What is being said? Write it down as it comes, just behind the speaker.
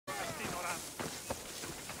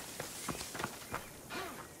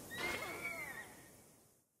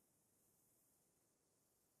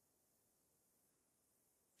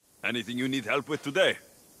Anything you need help with today?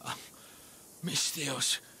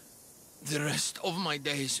 Misthios, the rest of my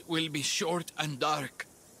days will be short and dark.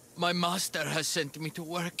 My master has sent me to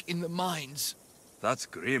work in the mines. That's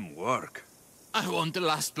grim work. I won't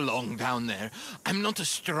last long down there. I'm not as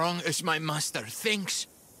strong as my master thinks.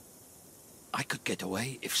 I could get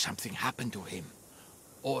away if something happened to him.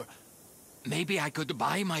 Or maybe I could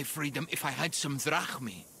buy my freedom if I had some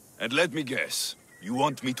drachmi. And let me guess, you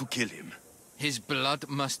want me to kill him? His blood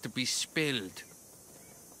must be spilled.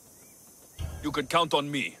 You can count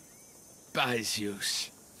on me. By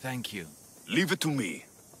Zeus. Thank you. Leave it to me.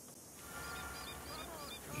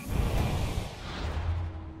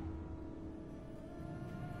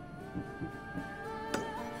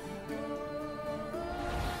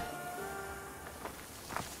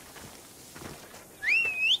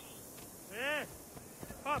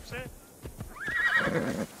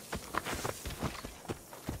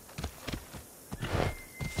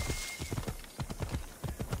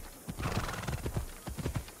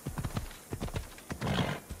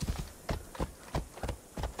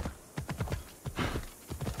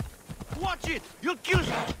 Watch it! You'll kill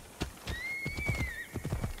him!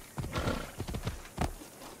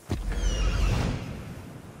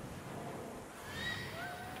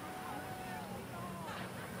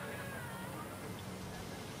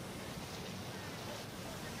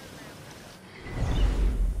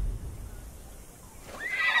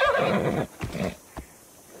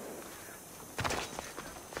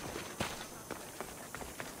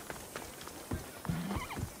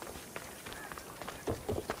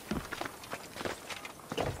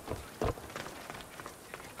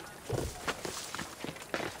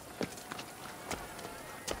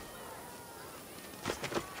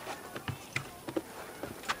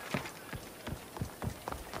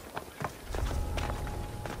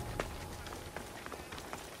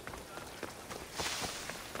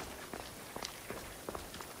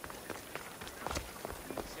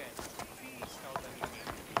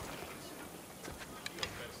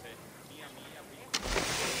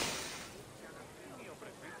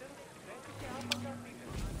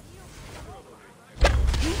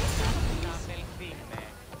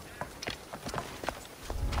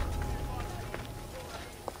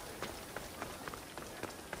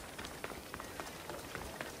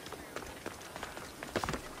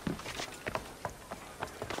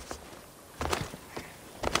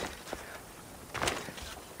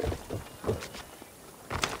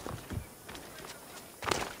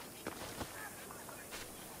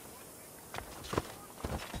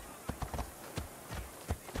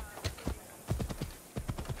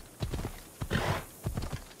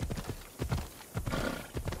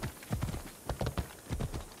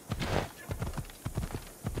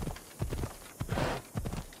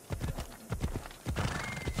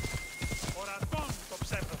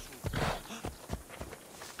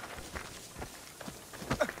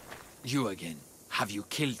 You again. Have you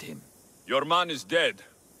killed him? Your man is dead.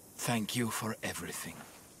 Thank you for everything.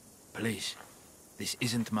 Please, this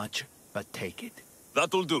isn't much, but take it.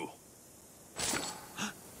 That'll do.